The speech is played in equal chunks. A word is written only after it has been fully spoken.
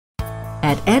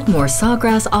At Ed Morse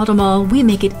Sawgrass Auto Mall, we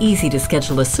make it easy to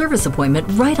schedule a service appointment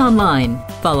right online.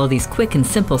 Follow these quick and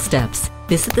simple steps.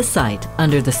 Visit the site.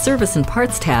 Under the Service and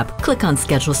Parts tab, click on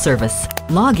Schedule Service.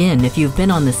 Log in if you've been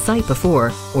on this site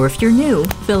before, or if you're new,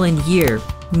 fill in year,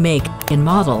 make, and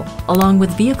model, along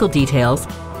with vehicle details,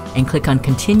 and click on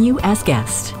Continue as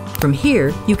Guest. From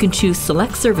here, you can choose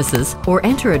Select Services or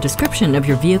enter a description of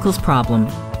your vehicle's problem.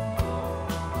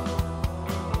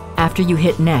 After you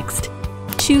hit Next,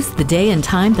 choose the day and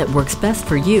time that works best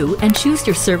for you and choose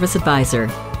your service advisor.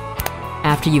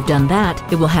 After you've done that,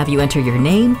 it will have you enter your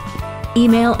name,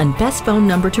 email, and best phone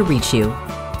number to reach you.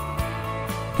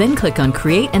 Then click on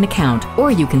Create an Account,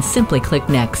 or you can simply click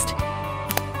Next.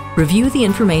 Review the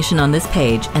information on this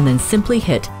page and then simply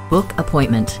hit Book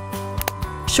Appointment.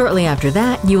 Shortly after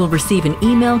that, you will receive an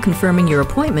email confirming your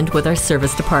appointment with our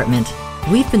service department.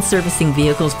 We've been servicing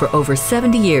vehicles for over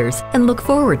 70 years and look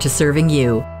forward to serving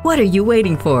you. What are you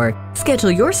waiting for?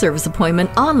 Schedule your service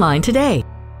appointment online today.